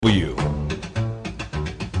WVOW.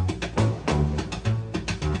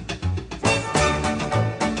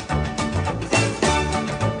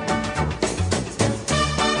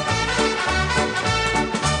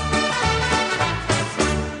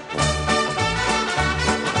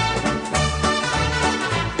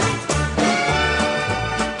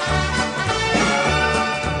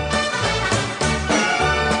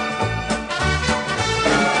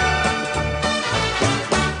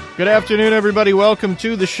 Good afternoon, everybody. Welcome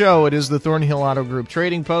to the show. It is the Thornhill Auto Group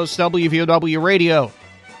Trading Post, WVOW Radio,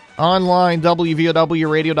 online,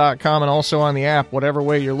 WVOWradio.com, and also on the app, whatever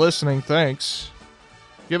way you're listening. Thanks.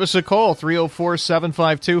 Give us a call.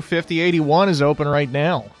 304-752-5081 is open right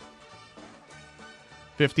now.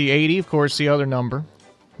 5080, of course, the other number.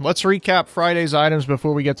 Let's recap Friday's items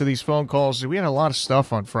before we get to these phone calls. We had a lot of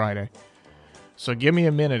stuff on Friday, so give me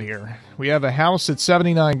a minute here. We have a house at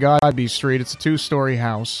 79 Godby Street. It's a two-story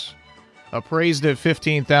house. Appraised at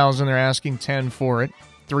 $15,000. They're asking $10,000 for it.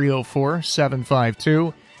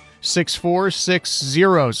 304-752-6460.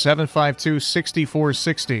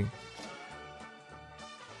 752-6460.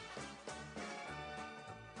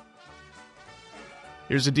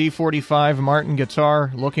 Here's a D45 Martin guitar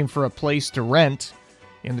looking for a place to rent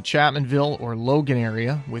in the Chapmanville or Logan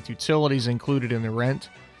area with utilities included in the rent.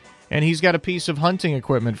 And he's got a piece of hunting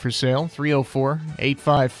equipment for sale.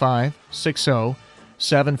 304-855-6074.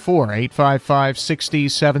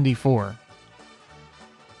 855-6074.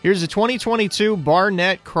 Here's a 2022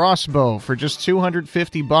 Barnett crossbow for just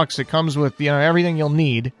 $250. It comes with, everything you'll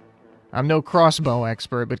need. I'm no crossbow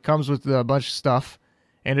expert, but it comes with a bunch of stuff.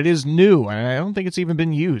 And it is new, and I don't think it's even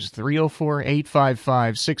been used.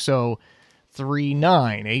 304-855-6039.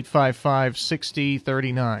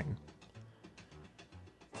 855-6039.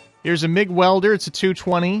 Here's a MIG welder. It's a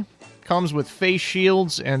 220. Comes with face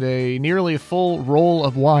shields and nearly a full roll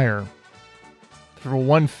of wire for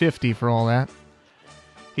 $150 for all that.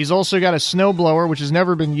 He's also got a snowblower, which has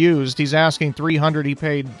never been used. He's asking $300. He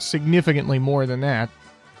paid significantly more than that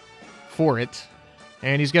for it.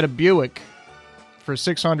 And he's got a Buick for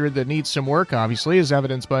 $600 that needs some work, obviously, as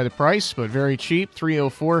evidenced by the price, but very cheap.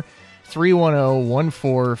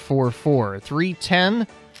 304-310-1444.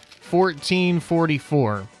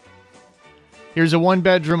 310-1444. Here's a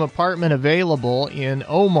one-bedroom apartment available in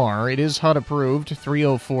Omar. It is HUD approved.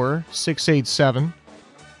 304-687-4405.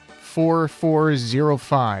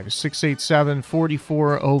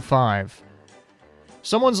 687-4405.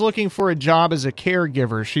 Someone's looking for a job as a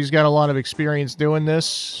caregiver. She's got a lot of experience doing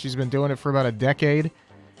this. She's been doing it for about a decade.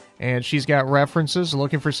 And she's got references,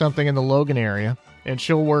 looking for something in the Logan area. And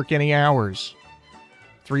she'll work any hours.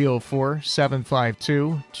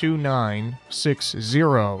 304-752-2960.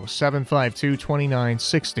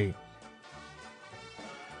 752-2960.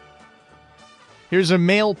 Here's a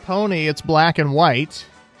male pony. It's black and white.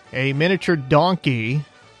 A miniature donkey.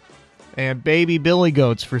 And baby billy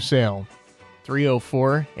goats for sale.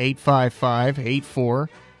 304-855-8427.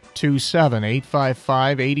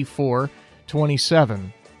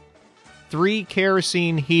 855-8427. 3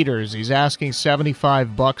 kerosene heaters. He's asking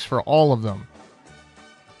 $75 for all of them.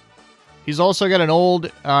 He's also got an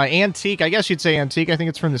old antique, I guess you'd say antique. I think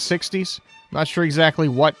it's from the 60s. I'm not sure exactly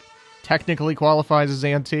what technically qualifies as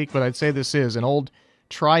antique, but I'd say this is an old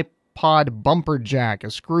tripod bumper jack,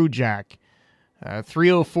 a screw jack.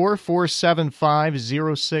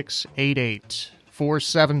 304-475-0688.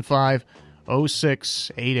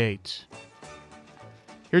 475-0688.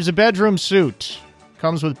 Here's a bedroom suit.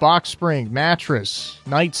 Comes with box spring, mattress,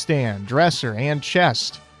 nightstand, dresser, and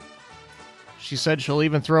chest. She said she'll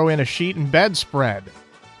even throw in a sheet and bedspread.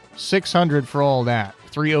 $600 for all that.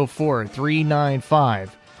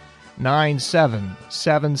 304-395-9777.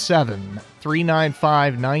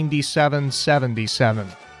 395-9777.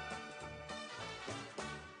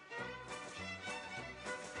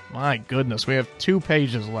 My goodness, we have 2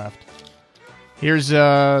 pages left. Here's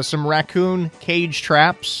some raccoon cage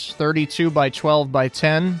traps, 32 by 12 by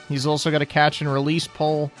 10. He's also got a catch and release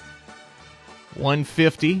pole,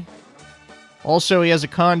 $150. Also, he has a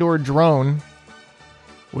Condor drone,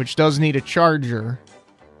 which does need a charger.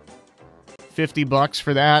 $50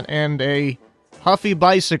 for that. And a Huffy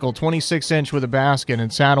bicycle, 26-inch with a basket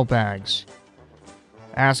and saddlebags.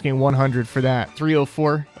 Asking $100 for that.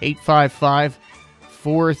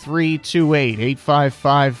 304-855-4328.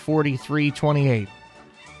 855-4328.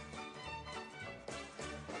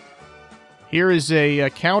 Here is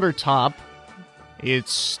a countertop.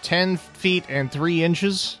 It's 10 feet and 3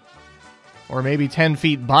 inches. Or maybe 10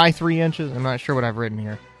 feet by 3 inches. I'm not sure what I've written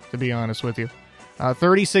here, to be honest with you.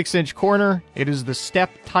 36-inch corner. It is the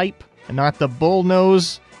step type and not the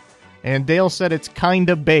bullnose And Dale said it's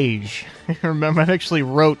kinda beige. Remember, I actually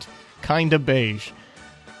wrote kinda beige.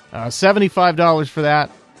 $75 for that.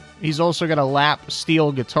 He's also got a lap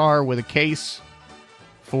steel guitar with a case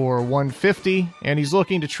for $150, and he's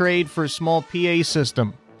looking to trade for a small PA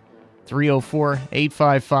system.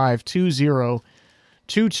 304-855-2022,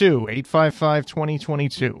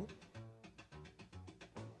 855-2022.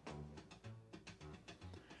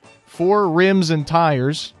 4 rims and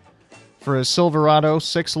tires for a Silverado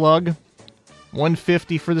 6-lug,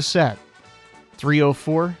 $150 for the set.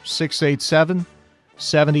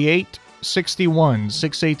 304-687-7861,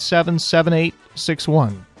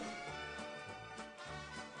 687-7861.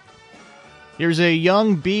 Here's a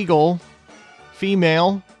young beagle,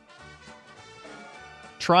 female,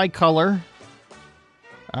 tricolor.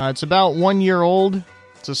 It's about 1 year old.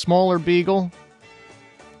 It's a smaller beagle.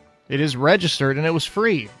 It is registered, and it was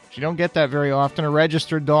free. You don't get that very often. A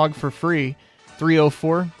registered dog for free.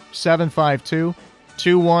 304-752-2151,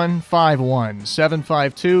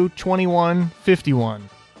 752-2151.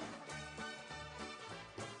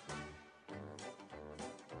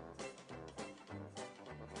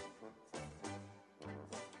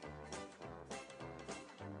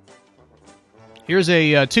 Here's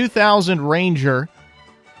a 2000 Ranger.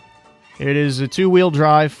 It is a 2-wheel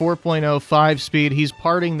drive, 4.0 5-speed. He's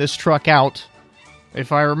parting this truck out.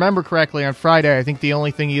 If I remember correctly, on Friday, I think the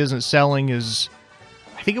only thing he isn't selling is,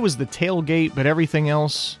 I think it was the tailgate, but everything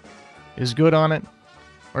else is good on it.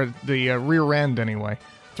 Or the rear end, anyway.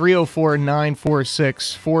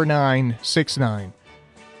 304-946-4969.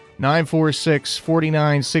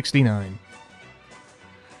 946-4969.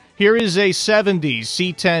 Here is a 70s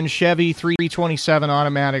C10 Chevy 327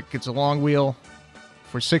 automatic. It's a long wheel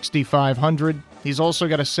for $6,500. He's also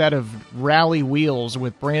got a set of rally wheels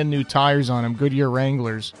with brand new tires on them, Goodyear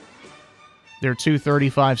Wranglers. They're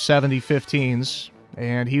 235/70 15s,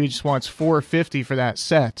 and he just wants $450 for that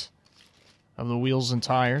set of the wheels and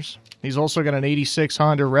tires. He's also got an 86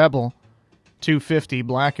 Honda Rebel 250,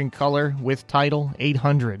 black in color with title,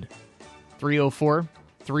 $800.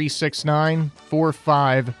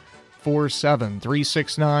 304-369-4547.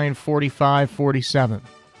 369-4547.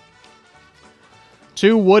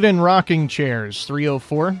 2 wooden rocking chairs.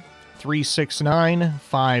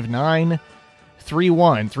 304-369-5931.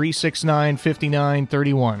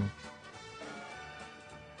 369-5931.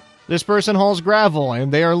 This person hauls gravel,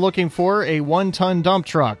 and they are looking for a 1-ton dump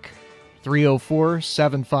truck.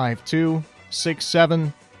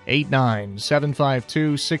 304-752-6789.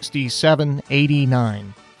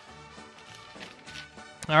 752-6789.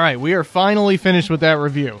 All right, we are finally finished with that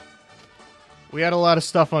review. We had a lot of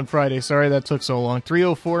stuff on Friday. Sorry that took so long.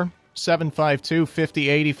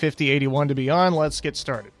 304-752-5080, 5081 to be on. Let's get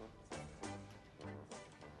started.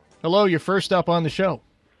 Hello, you're first up on the show.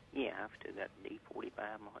 Yeah, I've still got the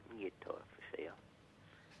D45 Martin guitar for sale.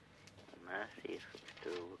 And my sis was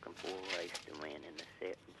still looking for a race to win in the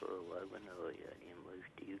setting for a Logan Area in loose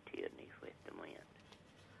dew Tidneys with the wind.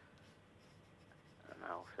 And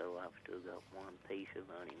also, I've still got one piece of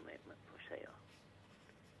unequipment for sale.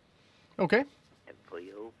 Okay. At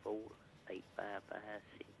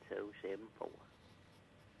 304-855-6074.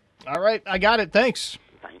 All right, I got it. Thanks.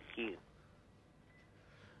 Thank you.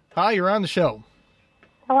 Hi, you're on the show.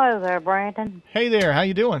 Hello there, Brandon. Hey there, how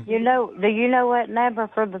you doing? Do you know what number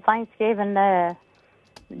for the Thanksgiving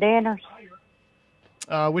dinners?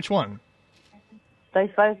 Which one?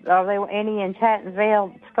 Are there any in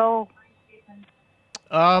Chattonville school?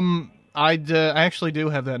 I actually do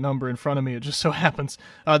have that number in front of me. It just so happens.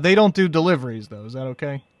 They don't do deliveries, though. Is that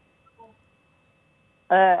okay?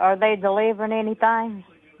 Are they delivering anything?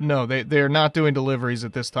 No, they're not doing deliveries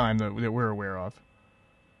at this time that we're aware of.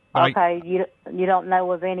 Okay, you don't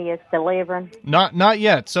know of any it's delivering? Not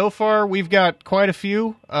yet. So far, we've got quite a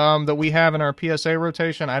few that we have in our PSA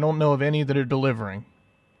rotation. I don't know of any that are delivering.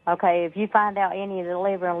 Okay, if you find out any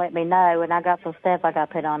delivering, let me know. And I got some stuff I got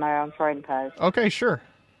put on there on Trading Post. Okay, sure.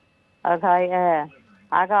 Okay,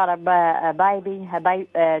 I got a baby,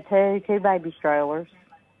 two baby strollers.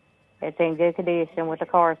 It's in good condition with a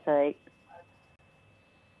car seat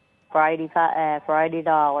for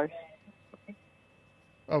 $80.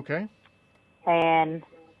 Okay. And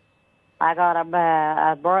I got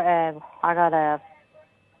we're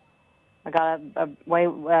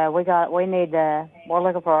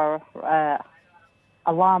looking for a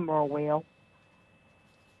lawnmower wheel.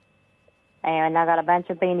 And I got a bunch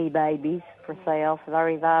of Beanie Babies for sale for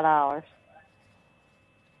 $35.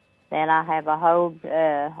 Then I have a whole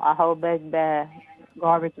big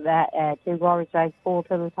garbage bag, 2 garbage bags full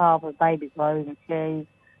to the top with baby clothes and shoes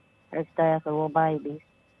and stuff for little babies.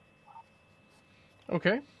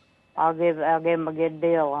 Okay. I'll give them a good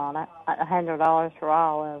deal on it. $100 for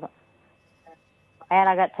all of it. And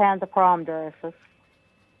I got tons of prom dresses.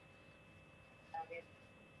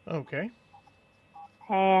 Okay.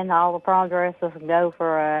 And all the prom dresses can go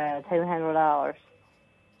for $200.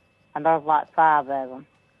 And there's like 5 of them.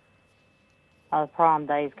 The prom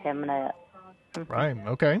day's coming up. Right,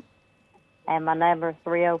 okay. And my number is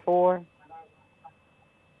 304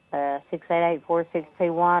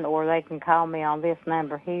 688-4621, or they can call me on this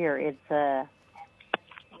number here. It's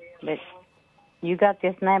you got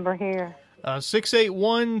this number here?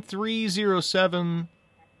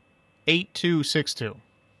 681-307-8262.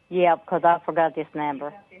 Yeah, because I forgot this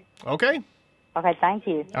number. Okay. Okay, thank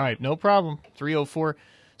you. All right, no problem.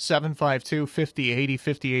 304-752-5080,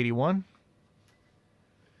 5081.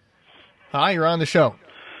 Hi, you're on the show.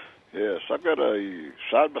 Yes, I've got a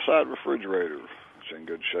side-by-side refrigerator. It's in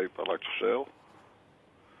good shape. I'd like to sell.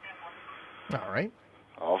 All right.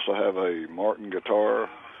 I also have a Martin guitar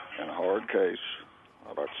and a hard case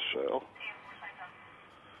I'd like to sell.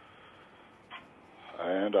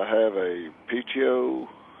 And I have a PTO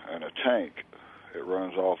and a tank. It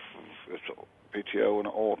runs off of, it's a PTO and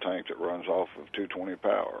an oil tank that runs off of 220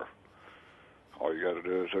 power. All you got to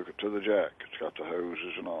do is hook it to the jack. It's got the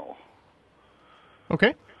hoses and all.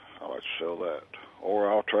 Okay. I'd like to sell that. Or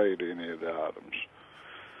I'll trade any of the items.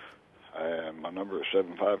 And my number is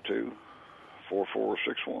 752-4461.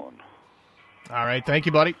 All right, thank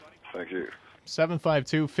you, buddy. Thank you.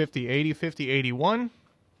 752-5080, 5081.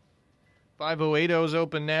 5080 is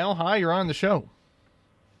open now. Hi, you're on the show.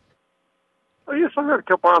 Oh, yes, I got a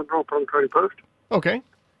couple items open on the trading post. Okay.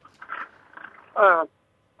 I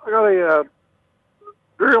got a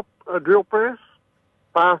drill press,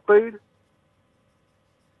 5-speed.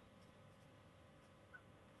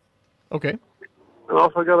 Okay. And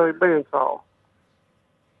also got a bandsaw.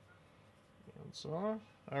 Bandsaw.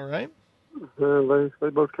 All right. And they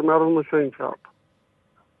both come out of the machine shop.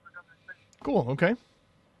 Cool. Okay.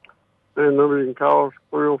 And number you can call is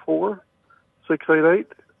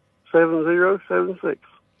 304-688-7076.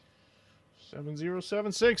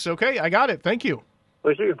 7076. Okay, I got it. Thank you.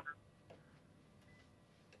 Thank you.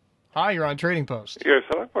 Hi, you're on Trading Post. Yes,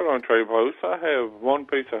 I put on Trading Post. I have one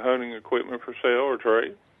piece of hunting equipment for sale or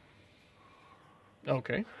trade.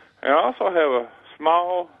 Okay. And I also have a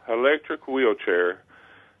small electric wheelchair.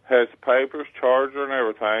 Has papers, charger, and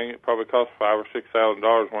everything. It probably cost $5,000 or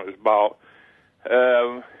 $6,000 when it was bought.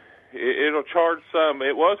 It'll charge some.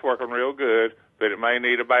 It was working real good, but it may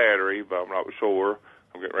need a battery, but I'm not sure.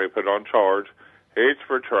 I'm getting ready to put it on charge. It's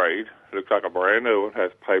for trade. It looks like a brand new one.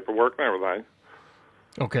 Has paperwork and everything.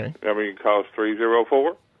 Okay. I mean, you can call us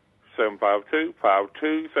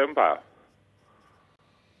 304-752-5275.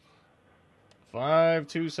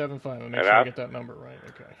 5275. I'll make sure I get that number right.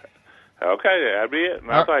 Okay. Okay, that'd be it.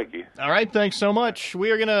 No, thank you. All right, thanks so much.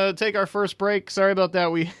 We are going to take our first break. Sorry about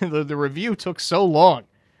that. The review took so long.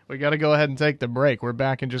 We got to go ahead and take the break. We're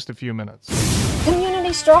back in just a few minutes.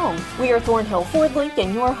 Community Strong. We are Thornhill Ford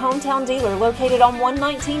Lincoln, your hometown dealer located on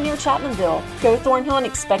 119 near Chapmanville. Go Thornhill and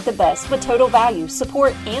expect the best with total value,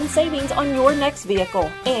 support, and savings on your next vehicle.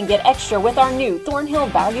 And get extra with our new Thornhill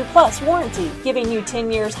Value Plus warranty, giving you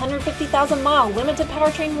 10 years, 150,000-mile limited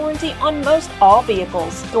powertrain warranty on most all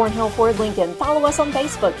vehicles. Thornhill Ford Lincoln. Follow us on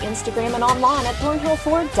Facebook, Instagram, and online at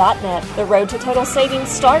thornhillford.net. The road to total savings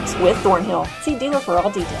starts with Thornhill. See dealer for all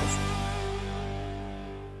details.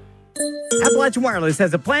 Appalachian Wireless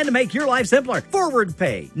has a plan to make your life simpler. Forward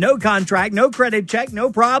pay. No contract, no credit check, no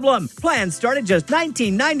problem. Plans start at just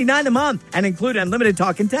 $19.99 a month and include unlimited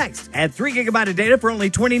talk and text. Add 3 gigabyte of data for only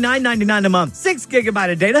 $29.99 a month. 6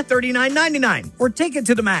 gigabyte of data, $39.99. Or take it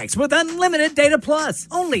to the max with unlimited data plus,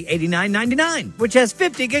 only $89.99, which has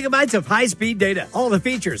 50 gigabytes of high-speed data. All the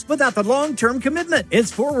features without the long-term commitment.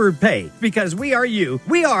 It's forward pay because we are you.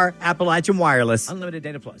 We are Appalachian Wireless. Unlimited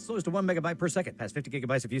data plus. Slowest to 1 megabyte per second. Past 50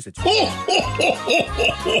 gigabytes of usage.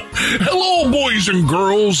 Hello, boys and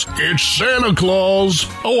girls. It's Santa Claus.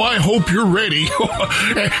 Oh, I hope you're ready.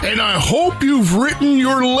 And I hope you've written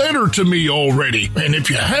your letter to me already. And if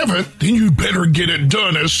you haven't, then you better get it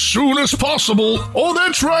done as soon as possible. Oh,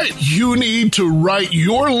 that's right. You need to write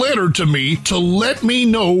your letter to me to let me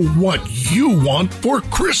know what you want for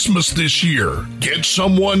Christmas this year. Get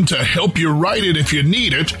someone to help you write it if you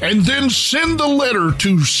need it, and then send the letter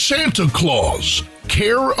to Santa Claus,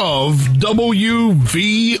 care of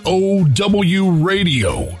WVOW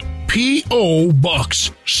Radio, P.O. Box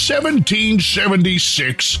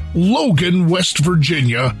 1776, Logan, West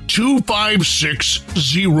Virginia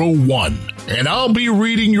 25601. And I'll be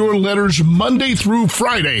reading your letters Monday through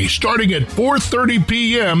Friday, starting at 4:30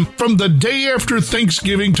 p.m. from the day after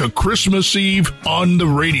Thanksgiving to Christmas Eve on the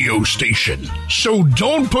radio station. So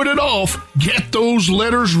don't put it off. Get those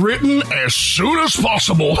letters written as soon as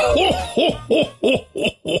possible.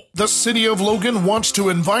 The City of Logan wants to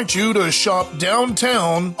invite you to shop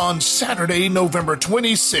downtown on Saturday, November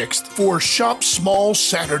 26th for Shop Small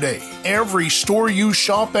Saturday. Every store you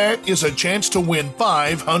shop at is a chance to win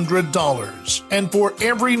 $500. And for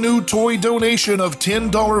every new toy donation of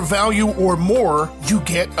 $10 value or more, you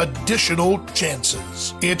get additional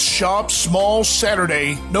chances. It's Shop Small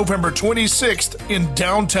Saturday, November 26th in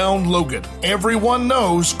downtown Logan. Everyone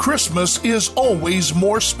knows Christmas is always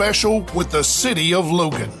more special with the City of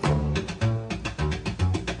Logan.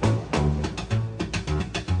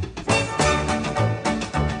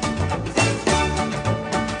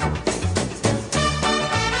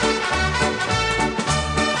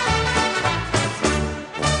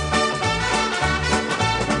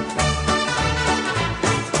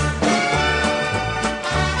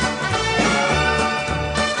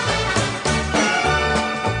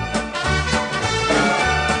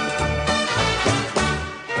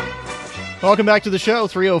 Welcome back to the show,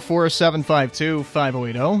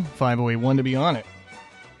 304-752-5080, 5081 to be on it.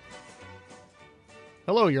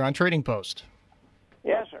 Hello, you're on Trading Post.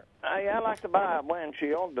 Yes, sir. I'd like to buy a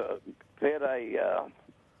windshield to fit a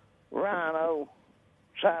Rhino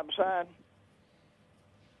side-by-side.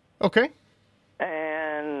 Okay.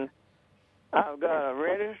 And I've got a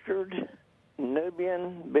registered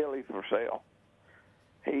Nubian Billy for sale.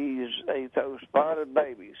 He's ate those spotted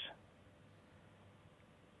babies.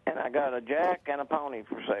 And I got a Jack and a pony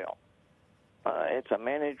for sale. It's a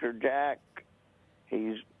miniature Jack.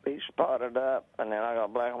 He's spotted up, and then I got a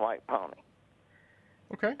black and white pony.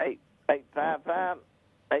 Okay.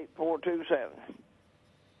 855-8427.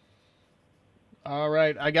 All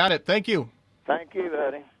right, I got it. Thank you. Thank you,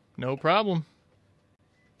 buddy. No problem.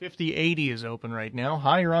 5080 is open right now.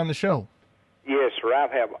 Hi, you're on the show. Yes, sir. I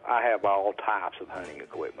have all types of hunting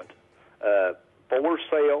equipment. For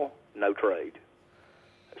sale, no trade.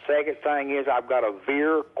 Second thing is I've got a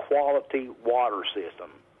Veer quality water system.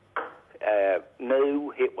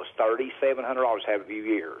 New, it was $3,700. Had a few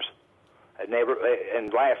years. In the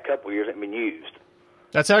last couple of years, it's been used.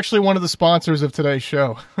 That's actually one of the sponsors of today's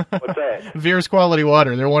show. What's that? Veer's Quality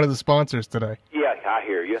Water. They're one of the sponsors today. Yeah, I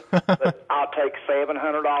hear you. But I'll take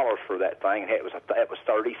 $700 for that thing. It was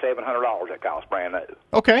 $3,700 that cost brand new.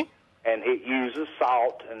 Okay. And it uses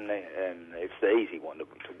salt, and it's the easy one to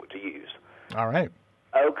use. All right.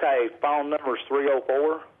 Okay, phone number is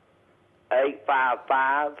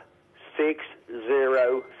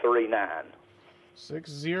 304-855-6039.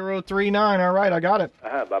 6039. All right, I got it.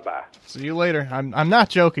 Bye-bye. See you later. I'm not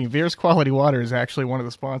joking. Veer's Quality Water is actually one of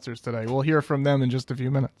the sponsors today. We'll hear from them in just a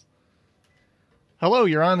few minutes. Hello,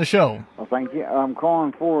 you're on the show. Well, thank you. I'm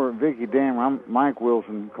calling for Vicki Dameron. I'm Mike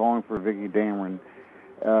Wilson calling for Vicki Dameron.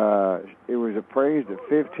 It was appraised at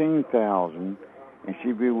 $15,000, and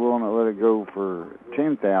she'd be willing to let it go for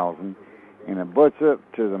 $10,000, and it butts up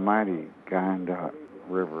to the mighty Guyandotte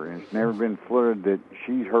River, and it's never been flooded that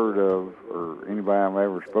she's heard of, or anybody I've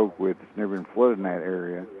ever spoke with. It's never been flooded in that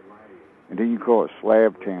area. And then you call it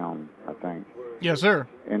Slab Town, I think. Yes, sir.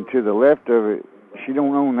 And to the left of it, she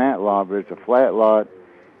don't own that lot, but it's a flat lot,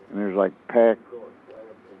 and there's like packed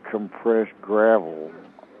compressed gravel.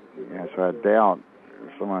 Yeah, so I doubt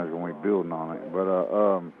somebody's going to be building on it. But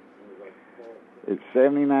it's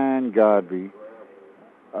 79 Godby.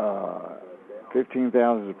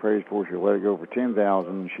 15,000 is appraised for. She'll let it go for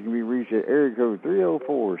 10,000. She can be reached at area code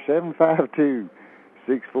 304-752-6460.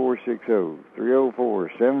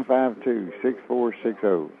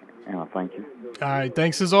 304-752-6460. And I thank you. All right,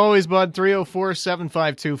 thanks as always, bud.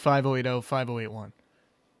 304-752-5080, 5081.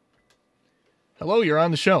 Hello, you're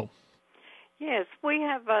on the show. Yes, we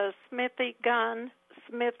have a Smithy gun,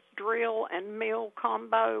 Smith drill and mill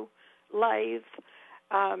combo lathe.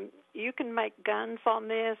 You can make guns on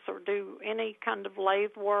this or do any kind of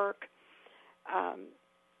lathe work.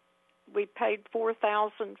 We paid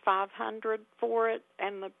 $4,500 for it,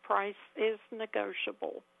 and the price is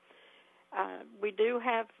negotiable. We do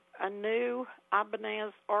have a new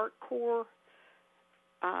Ibanez Art Core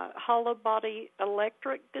hollow body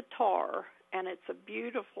electric guitar, and it's a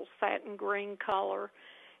beautiful satin green color.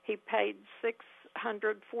 He paid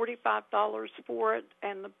 $645 for it,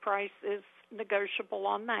 and the price is negotiable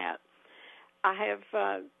on that. I have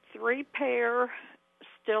 3 pair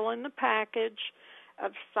still in the package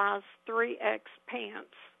of size 3X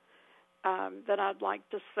pants. that I'd like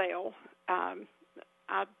to sell. I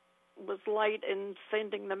was late in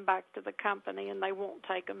sending them back to the company, and they won't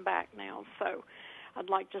take them back now, so I'd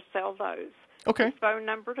like to sell those. Okay. The phone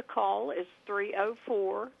number to call is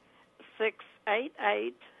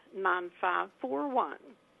 304-688-9541.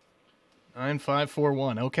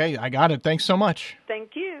 9541. Okay, I got it. Thanks so much.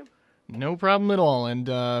 Thank you. No problem at all. And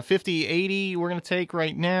 5080 we're going to take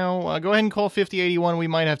right now. Go ahead and call 5081. We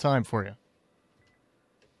might have time for you.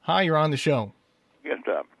 Hi, you're on the show. Yes,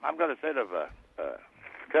 I've got a set of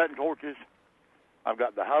cutting torches. I've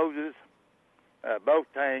got the hoses, both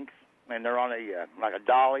tanks, and they're on a like a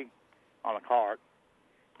dolly on a cart.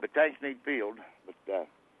 The tanks need filled, but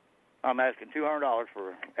I'm asking $200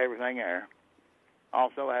 for everything there.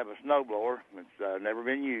 Also, I have a snowblower that's never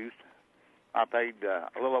been used. I paid a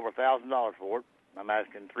little over $1,000 for it. I'm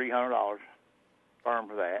asking $300 firm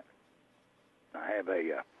for that. I have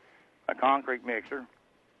a concrete mixer.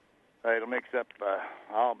 It'll mix up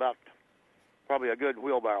about probably a good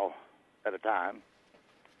wheelbarrow at a time.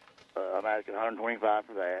 I'm asking $125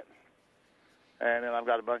 for that. And then I've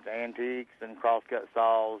got a bunch of antiques and crosscut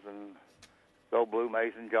saws and old blue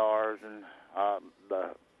mason jars and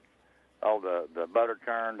the butter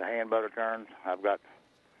churn, the hand butter churns. I've got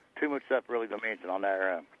too much stuff really to mention on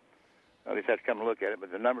there. I just have to come and look at it.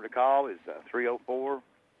 But the number to call is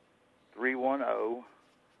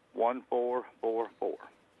 304-310-1444.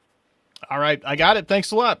 All right, I got it.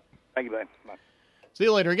 Thanks a lot. Thank you, babe. Bye. See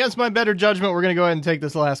you later. Against my better judgment, we're going to go ahead and take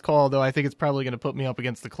this last call, though I think it's probably going to put me up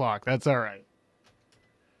against the clock. That's all right.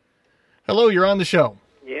 Hello, you're on the show.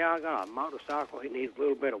 Yeah, I got a motorcycle. It needs a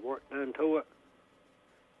little bit of work done to it.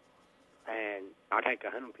 And I'll take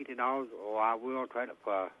 $150, or I will trade it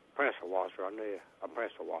for a pressure washer. I need a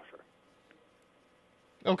pressure washer.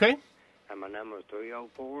 Okay. And my number is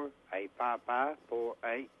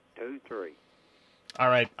 304-855-4823. All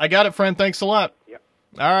right. I got it, friend. Thanks a lot. Yep.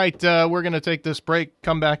 All right. We're going to take this break,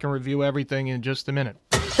 come back and review everything in just a minute.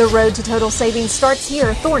 The road to total savings starts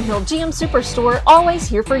here. Thornhill GM Superstore, always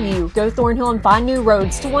here for you. Go Thornhill and find new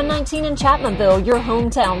roads to 119 in Chapmanville, your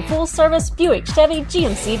hometown full-service Buick, Chevy,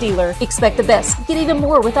 GMC dealer. Expect the best. Get even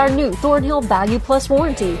more with our new Thornhill Value Plus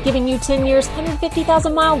warranty, giving you 10 years,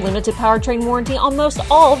 150,000-mile limited powertrain warranty on most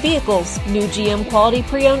all vehicles. New GM quality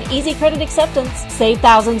pre-owned easy credit acceptance. Save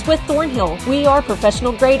thousands with Thornhill. We are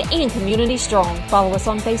professional grade and community strong. Follow us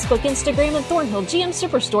on Facebook, Instagram, and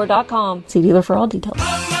ThornhillGMSuperstore.com. See dealer for all details.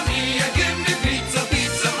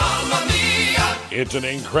 It's an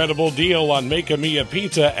incredible deal on Make a Mia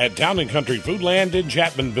Pizza at Town & Country Foodland in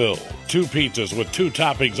Chapmanville. 2 pizzas with 2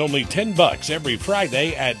 toppings, only $10 every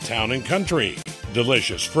Friday at Town & Country.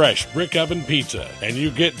 Delicious, fresh brick oven pizza. And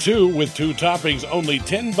you get 2 with 2 toppings, only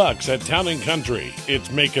 $10 at Town & Country.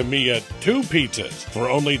 It's Make a Mia 2 pizzas for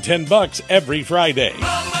only $10 every Friday.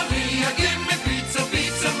 Mamma Mia, give me pizza,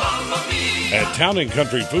 pizza, Mamma Mia. At Town &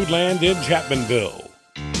 Country Foodland in Chapmanville.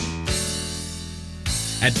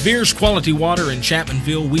 At Veer's Quality Water in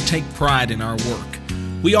Chapmanville, we take pride in our work.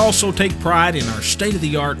 We also take pride in our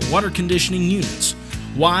state-of-the-art water conditioning units.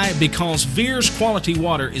 Why? Because Veer's Quality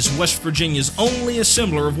Water is West Virginia's only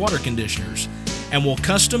assembler of water conditioners and will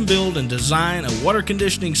custom build and design a water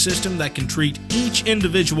conditioning system that can treat each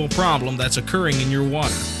individual problem that's occurring in your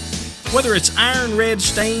water. Whether it's iron red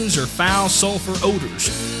stains or foul sulfur odors,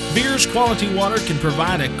 Veer's Quality Water can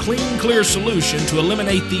provide a clean, clear solution to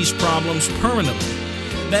eliminate these problems permanently.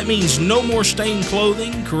 That means no more stained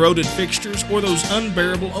clothing, corroded fixtures, or those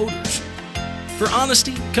unbearable odors. For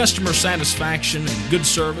honesty, customer satisfaction, and good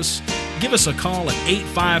service, give us a call at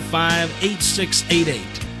 855-8688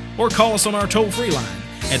 or call us on our toll-free line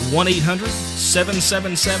at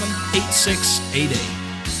 1-800-777-8688.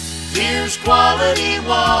 Here's quality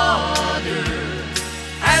water.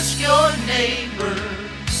 Ask your neighbor.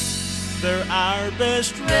 They're our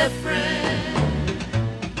best reference.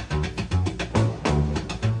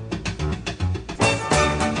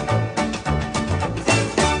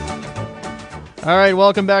 All right,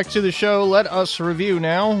 welcome back to the show. Let us review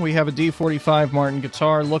now. We have a D45 Martin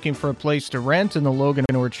guitar looking for a place to rent in the Logan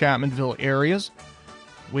or Chapmanville areas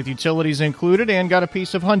with utilities included, and got a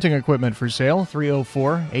piece of hunting equipment for sale.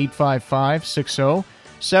 304-855-6074,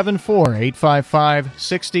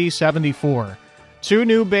 855-6074. 2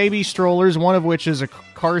 new baby strollers, one of which is a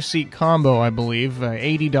car seat combo, I believe,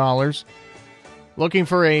 $80. Looking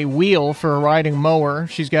for a wheel for a riding mower.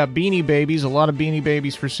 She's got Beanie Babies, a lot of Beanie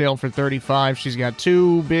Babies for sale for $35. She's got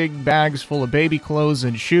 2 big bags full of baby clothes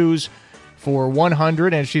and shoes for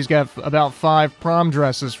 $100, and she's got about 5 prom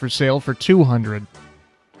dresses for sale for $200.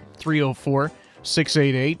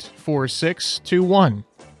 304-688-4621.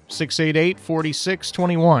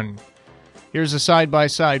 688-4621. Here's a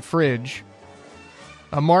side-by-side fridge.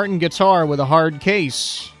 A Martin guitar with a hard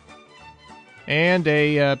case. And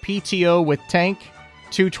a PTO with tank,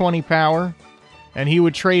 220 power. And he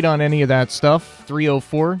would trade on any of that stuff.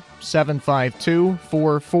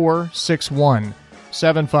 304-752-4461.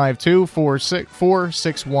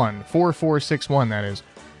 752-4461. 4461, that is.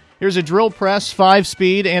 Here's a drill press,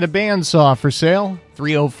 5-speed, and a bandsaw for sale.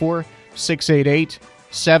 304-688-7076.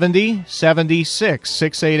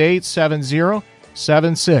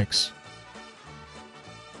 688-7076.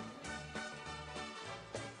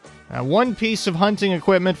 One piece of hunting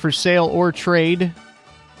equipment for sale or trade.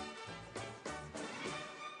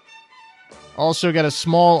 Also got a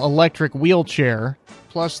small electric wheelchair,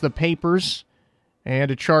 plus the papers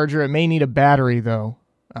and a charger. It may need a battery, though.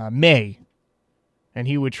 May. And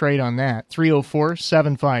he would trade on that.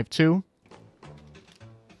 304-752.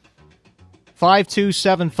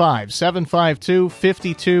 5275.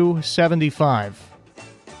 752-5275.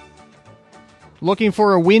 Looking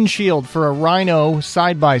for a windshield for a Rhino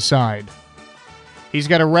side-by-side. He's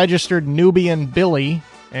got a registered Nubian Billy,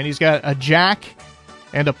 and he's got a jack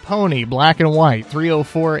and a pony, black and white.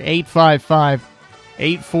 304-855-8427.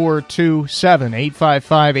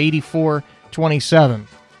 855-8427.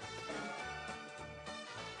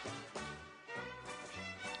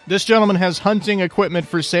 This gentleman has hunting equipment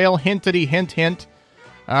for sale. Hintity, hint, hint.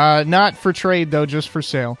 Not for trade, though, just for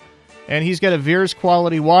sale. And he's got a Veers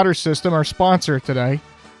Quality Water System, our sponsor today.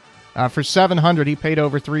 For $700, he paid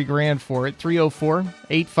over $3,000 for it.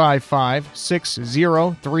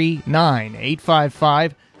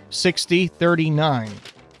 304-855-6039. 855-6039.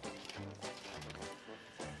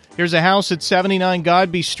 Here's a house at 79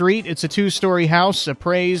 Godby Street. It's a 2-story house,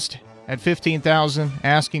 appraised at $15,000,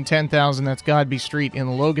 asking $10,000. That's Godby Street in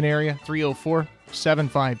the Logan area.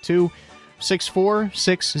 304-752-6460.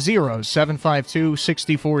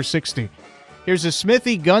 752-6460. Here's a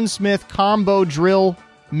Smithy Gunsmith combo drill,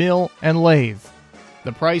 mill, and lathe.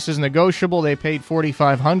 The price is negotiable. They paid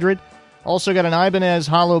 $4,500. Also got an Ibanez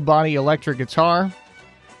hollow body electric guitar.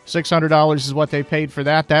 $600 is what they paid for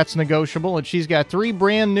that. That's negotiable. And she's got 3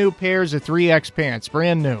 brand new pairs of 3X pants.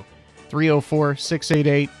 Brand new.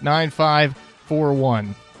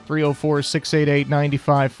 304-688-9541.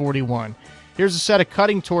 304-688-9541. Here's a set of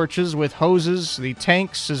cutting torches with hoses, the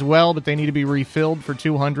tanks as well, but they need to be refilled for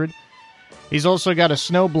 $200. He's also got a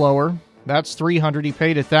snow blower. That's $300. He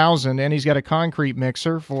paid $1,000, and he's got a concrete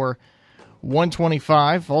mixer for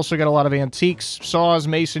 $125. Also got a lot of antiques, saws,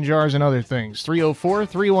 mason jars, and other things.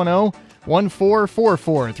 304-310-1444.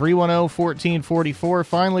 310-1444.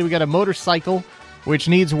 Finally, we got a motorcycle, which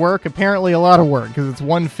needs work. Apparently a lot of work, because it's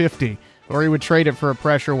 $150. Or he would trade it for a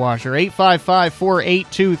pressure washer.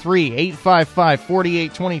 855-4823.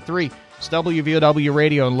 855-4823. It's WVOW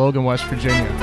Radio in Logan, West Virginia.